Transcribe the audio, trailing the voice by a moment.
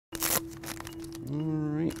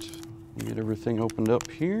Get everything opened up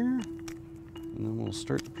here, and then we'll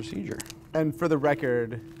start the procedure. And for the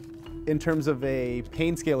record, in terms of a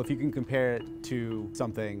pain scale, if you can compare it to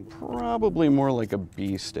something. Probably more like a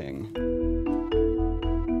bee sting.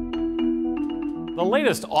 The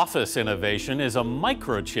latest office innovation is a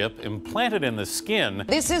microchip implanted in the skin.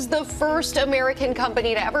 This is the first American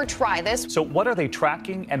company to ever try this. So what are they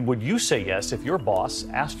tracking, and would you say yes if your boss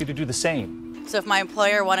asked you to do the same? So if my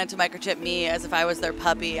employer wanted to microchip me as if I was their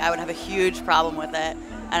puppy, I would have a huge problem with it,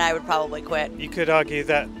 and I would probably quit. You could argue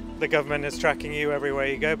that the government is tracking you everywhere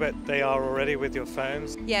you go, but they are already with your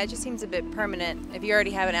phones. Yeah, it just seems a bit permanent. If you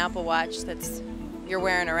already have an Apple Watch you're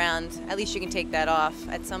wearing around, at least you can take that off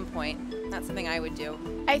at some point. Not something I would do.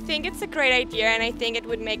 I think it's a great idea, and I think it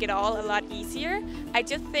would make it all a lot easier. I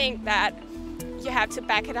just think that you have to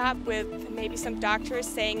back it up with maybe some doctors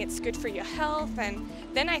saying it's good for your health, and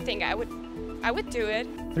then I think I would do it.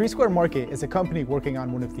 3 Square Market is a company working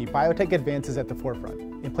on one of the biotech advances at the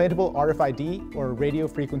forefront, implantable RFID or radio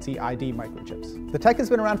frequency ID microchips. The tech has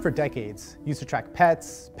been around for decades, used to track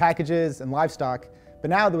pets, packages, and livestock, but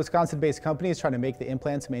now the Wisconsin-based company is trying to make the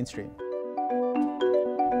implants mainstream.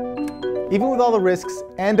 Even with all the risks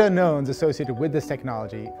and unknowns associated with this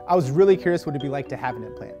technology, I was really curious what it'd be like to have an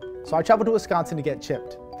implant. So I traveled to Wisconsin to get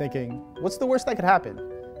chipped, thinking, what's the worst that could happen?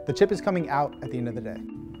 The chip is coming out at the end of the day.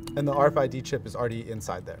 And the RFID chip is already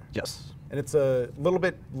inside there. Yes. And it's a little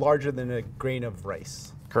bit larger than a grain of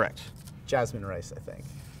rice. Correct. Jasmine rice, I think.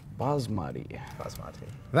 Basmati. Basmati.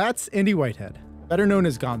 That's Andy Whitehead, better known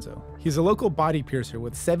as Gonzo. He's a local body piercer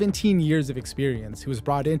with 17 years of experience who was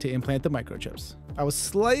brought in to implant the microchips. I was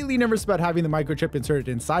slightly nervous about having the microchip inserted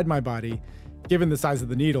inside my body, given the size of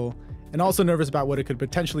the needle, and also nervous about what it could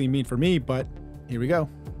potentially mean for me, but here we go.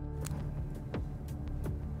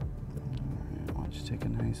 Why don't you take a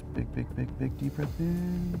nice big deep breath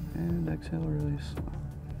in, and exhale, release.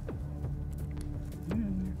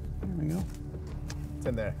 There we go. It's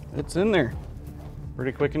in there. It's in there.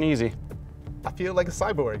 Pretty quick and easy. I feel like a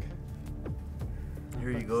cyborg.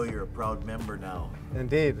 Here you go, you're a proud member now.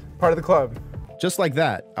 Indeed, part of the club. Just like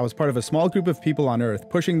that, I was part of a small group of people on Earth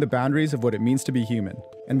pushing the boundaries of what it means to be human.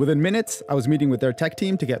 And within minutes, I was meeting with their tech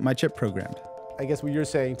team to get my chip programmed. I guess what you're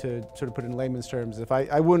saying, to sort of put it in layman's terms, if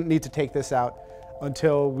I wouldn't need to take this out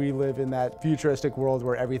until we live in that futuristic world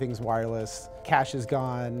where everything's wireless, cash is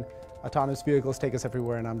gone, autonomous vehicles take us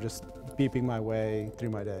everywhere, and I'm just beeping my way through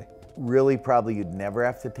my day. Really, probably you'd never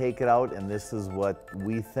have to take it out, and this is what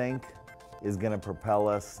we think is going to propel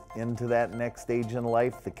us into that next stage in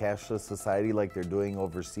life, the cashless society like they're doing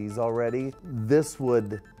overseas already. This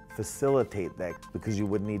would facilitate that because you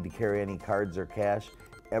wouldn't need to carry any cards or cash.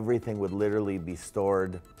 Everything would literally be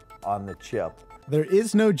stored on the chip. There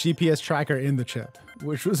is no GPS tracker in the chip,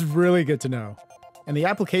 which was really good to know. And the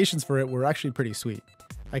applications for it were actually pretty sweet.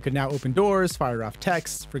 I could now open doors, fire off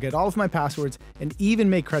texts, forget all of my passwords, and even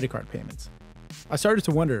make credit card payments. I started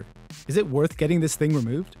to wonder, is it worth getting this thing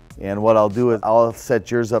removed? And what I'll do is I'll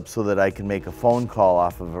set yours up so that I can make a phone call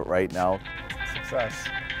off of it right now. Success.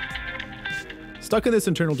 Stuck in this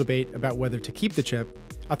internal debate about whether to keep the chip,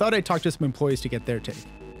 I thought I'd talk to some employees to get their take.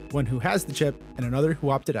 One who has the chip and another who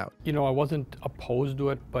opted out. You know, I wasn't opposed to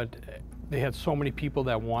it, but they had so many people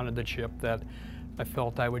that wanted the chip that I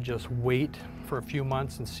felt I would just wait for a few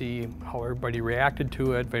months and see how everybody reacted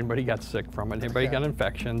to it, if anybody got sick from it, if anybody got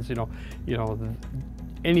infections, you know,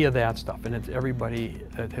 any of that stuff. And it's everybody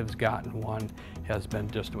that has gotten one has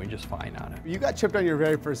been just doing just fine on it. You got chipped on your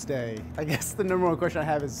very first day. I guess the number one question I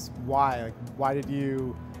have is why? Like, why did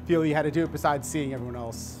you feel you had to do it besides seeing everyone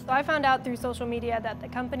else? So I found out through social media that the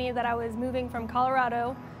company that I was moving from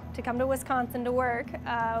Colorado to come to Wisconsin to work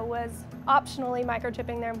was optionally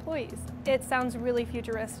microchipping their employees. It sounds really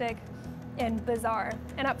futuristic and bizarre.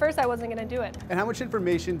 And at first I wasn't going to do it. And how much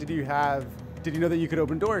information did you have? Did you know that you could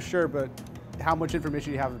open doors? Sure, but how much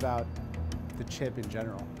information do you have about the chip in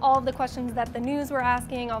general? All of the questions that the news were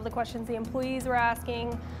asking, all the questions the employees were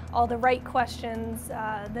asking, all the right questions,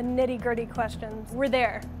 the nitty-gritty questions were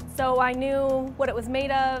there. So I knew what it was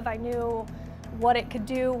made of, I knew what it could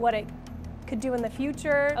do, what it could do in the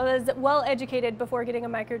future. I was well educated before getting a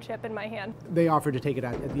microchip in my hand. They offered to take it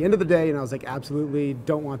out at the end of the day, and I was like, absolutely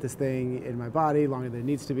don't want this thing in my body longer than it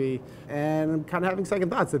needs to be. And I'm kind of having second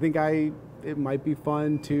thoughts. I think it might be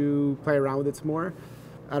fun to play around with it some more.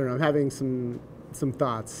 I don't know, I'm having some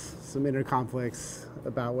thoughts, some inner conflicts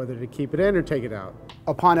about whether to keep it in or take it out.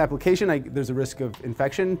 Upon application, there's a risk of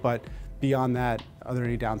infection, but beyond that, are there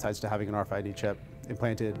any downsides to having an RFID chip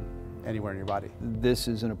implanted anywhere in your body. This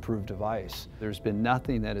is an approved device. There's been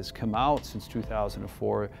nothing that has come out since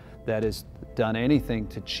 2004 that has done anything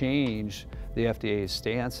to change the FDA's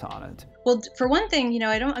stance on it. Well, for one thing,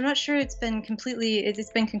 I'm not sure it's been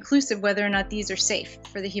conclusive whether or not these are safe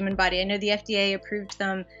for the human body. I know the FDA approved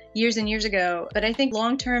them years and years ago, but I think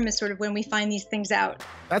long term is sort of when we find these things out.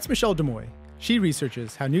 That's Michelle Demoy. She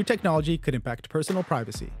researches how new technology could impact personal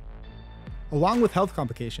privacy. Along with health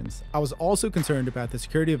complications, I was also concerned about the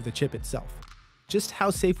security of the chip itself. Just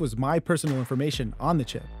how safe was my personal information on the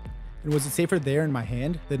chip? And was it safer there in my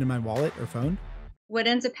hand than in my wallet or phone? What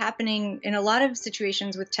ends up happening in a lot of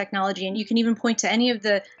situations with technology, and you can even point to any of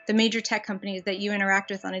the major tech companies that you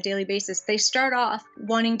interact with on a daily basis, they start off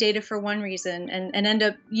wanting data for one reason and end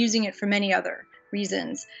up using it for many other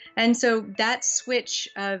reasons. And so that switch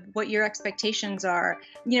of what your expectations are,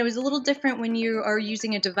 is a little different when you are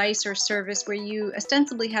using a device or service where you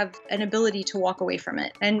ostensibly have an ability to walk away from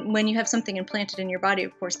it. And when you have something implanted in your body,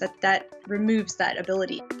 of course, that removes that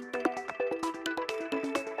ability.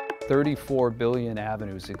 34 billion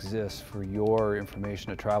avenues exist for your information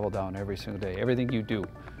to travel down every single day. Everything you do,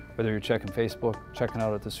 whether you're checking Facebook, checking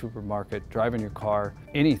out at the supermarket, driving your car,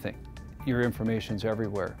 anything, your information's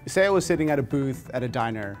everywhere. Say I was sitting at a booth at a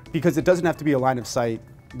diner, because it doesn't have to be a line of sight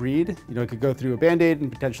read. It could go through a Band-Aid and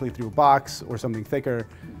potentially through a box or something thicker.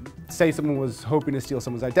 Say someone was hoping to steal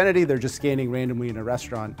someone's identity, they're just scanning randomly in a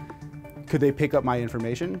restaurant. Could they pick up my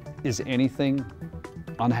information? Is anything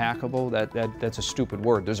unhackable? That's a stupid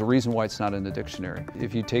word. There's a reason why it's not in the dictionary.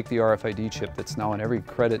 If you take the RFID chip that's now on every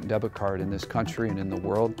credit and debit card in this country and in the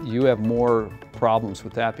world, you have more problems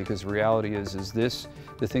with that, because the reality is this,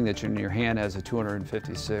 the thing that's in your hand has a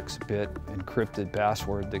 256-bit encrypted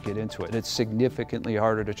password to get into it. It's significantly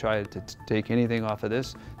harder to try to take anything off of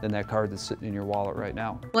this than that card that's sitting in your wallet right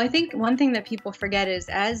now. Well, I think one thing that people forget is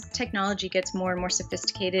as technology gets more and more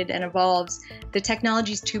sophisticated and evolves, the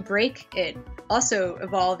technologies to break it also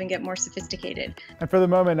evolve and get more sophisticated. And for the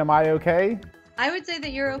moment, am I okay? I would say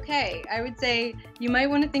that you're okay. I would say you might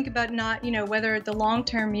want to think about not, whether the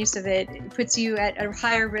long-term use of it puts you at a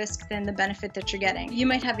higher risk than the benefit that you're getting. You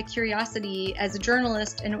might have a curiosity as a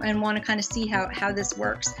journalist and want to kind of see how this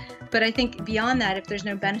works. But I think beyond that, if there's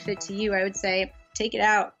no benefit to you, I would say take it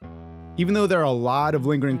out. Even though there are a lot of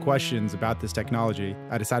lingering questions about this technology,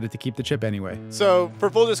 I decided to keep the chip anyway. So for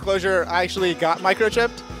full disclosure, I actually got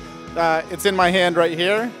microchipped. It's in my hand right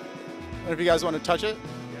here. I don't know if you guys want to touch it.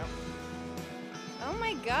 Oh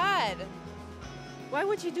my God. Why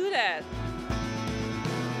would you do that?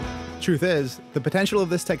 Truth is, the potential of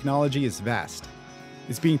this technology is vast.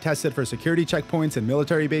 It's being tested for security checkpoints and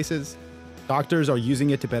military bases. Doctors are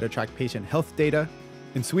using it to better track patient health data.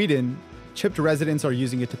 In Sweden, chipped residents are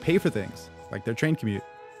using it to pay for things, like their train commute.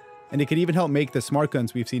 And it could even help make the smart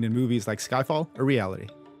guns we've seen in movies like Skyfall a reality.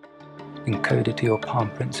 Encoded to your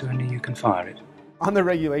palm print so only you can fire it. On the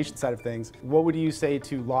regulation side of things, what would you say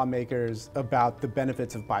to lawmakers about the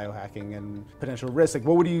benefits of biohacking and potential risks? Like,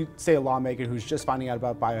 what would you say a lawmaker who's just finding out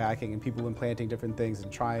about biohacking and people implanting different things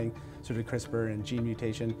and trying sort of CRISPR and gene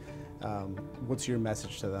mutation? What's your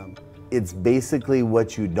message to them? It's basically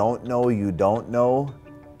what you don't know.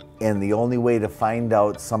 And the only way to find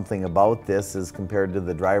out something about this is compared to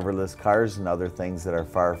the driverless cars and other things that are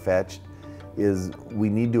far-fetched, is we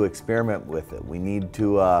need to experiment with it. We need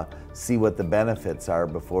to see what the benefits are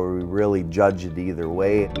before we really judge it either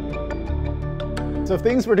way. So if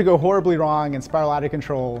things were to go horribly wrong and spiral out of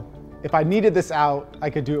control, if I needed this out, I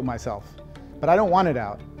could do it myself. But I don't want it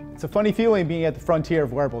out. It's a funny feeling being at the frontier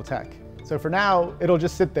of wearable tech. So for now, it'll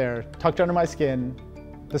just sit there, tucked under my skin,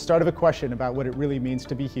 the start of a question about what it really means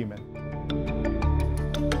to be human.